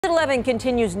11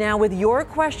 continues now with your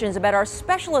questions about our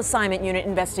Special Assignment Unit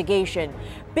investigation.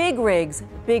 Big rigs,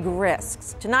 big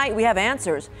risks. Tonight we have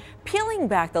answers, peeling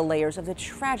back the layers of the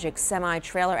tragic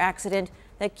semi-trailer accident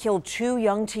that killed 2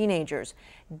 young teenagers.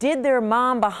 Did their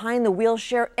mom behind the wheel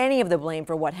share any of the blame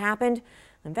for what happened?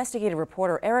 Investigative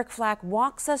reporter Eric Flack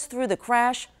walks us through the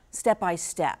crash step by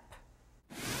step.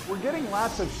 We're getting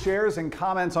lots of shares and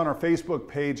comments on our Facebook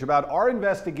page about our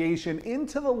investigation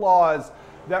into the laws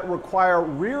that require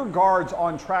rear guards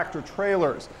on tractor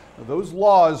trailers. Now, those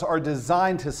laws are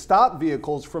designed to stop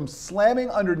vehicles from slamming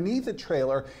underneath a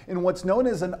trailer in what's known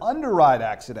as an underride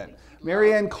accident.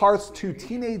 Mary Ann Carth's 2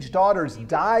 teenage daughters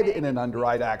died in an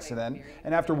underride accident,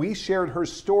 and after we shared her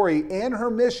story and her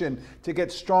mission to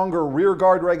get stronger rear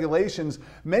guard regulations,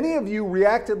 many of you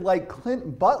reacted like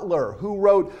Clint Butler, who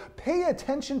wrote, "Pay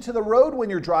attention to the road when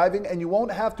you're driving and you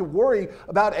won't have to worry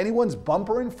about anyone's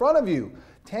bumper in front of you."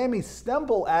 Tammys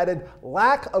Temple added,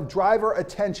 "Lack of driver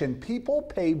attention. People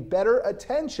pay better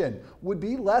attention. Would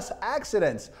be less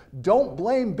accidents. Don't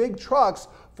blame big trucks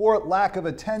for lack of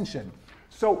attention."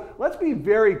 So let's be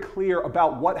very clear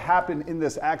about what happened in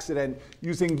this accident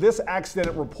using this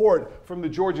accident report from the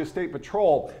Georgia State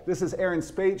Patrol. This is Erin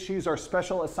Spate. She's our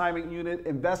Special Assignment Unit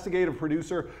investigative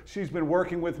producer. She's been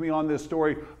working with me on this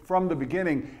story from the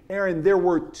beginning. Erin, there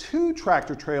were 2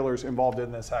 tractor trailers involved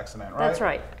in this accident, right? That's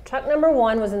right. Truck number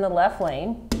 1 was in the left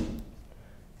lane.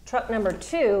 Truck number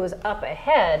 2 was up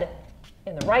ahead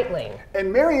in the right lane.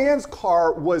 And Mary Ann's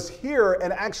car was here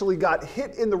and actually got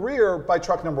hit in the rear by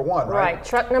truck number 1, right? Right.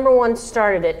 Truck number 1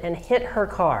 started it and hit her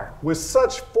car with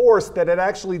such force that it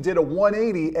actually did a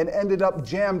 180 and ended up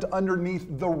jammed underneath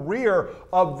the rear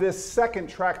of this second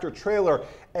tractor trailer.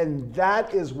 And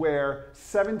that is where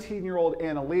 17-year-old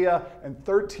Leah and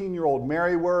 13-year-old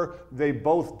Mary were. They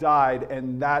both died,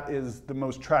 and that is the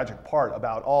most tragic part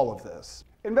about all of this.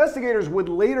 Investigators would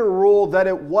later rule that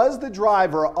it was the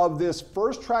driver of this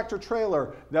first tractor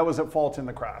trailer that was at fault in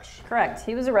the crash. Correct.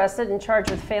 He was arrested and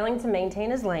charged with failing to maintain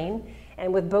his lane.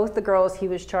 And with both the girls, he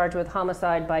was charged with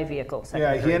homicide by vehicle.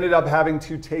 Yeah, he ended up having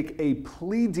to take a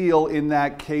plea deal in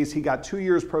that case. He got 2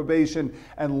 years probation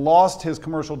and lost his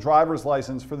commercial driver's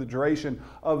license for the duration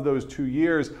of those 2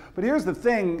 years. But here's the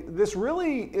thing, this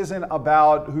really isn't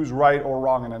about who's right or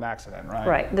wrong in an accident, right?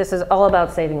 Right. This is all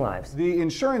about saving lives. The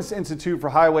Insurance Institute for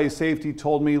Highway Safety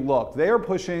told me, look, they are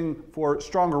pushing for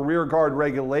stronger rear guard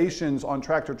regulations on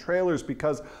tractor trailers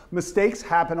because mistakes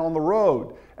happen on the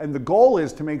road. And the goal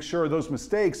is to make sure those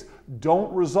mistakes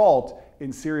don't result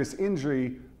in serious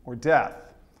injury or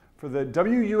death. For the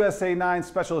WUSA 9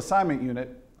 Special Assignment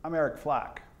Unit, I'm Eric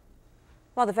Flack.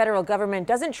 While the federal government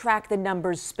doesn't track the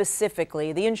numbers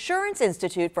specifically, the Insurance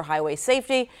Institute for Highway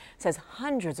Safety says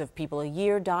hundreds of people a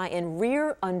year die in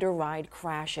rear underride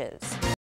crashes.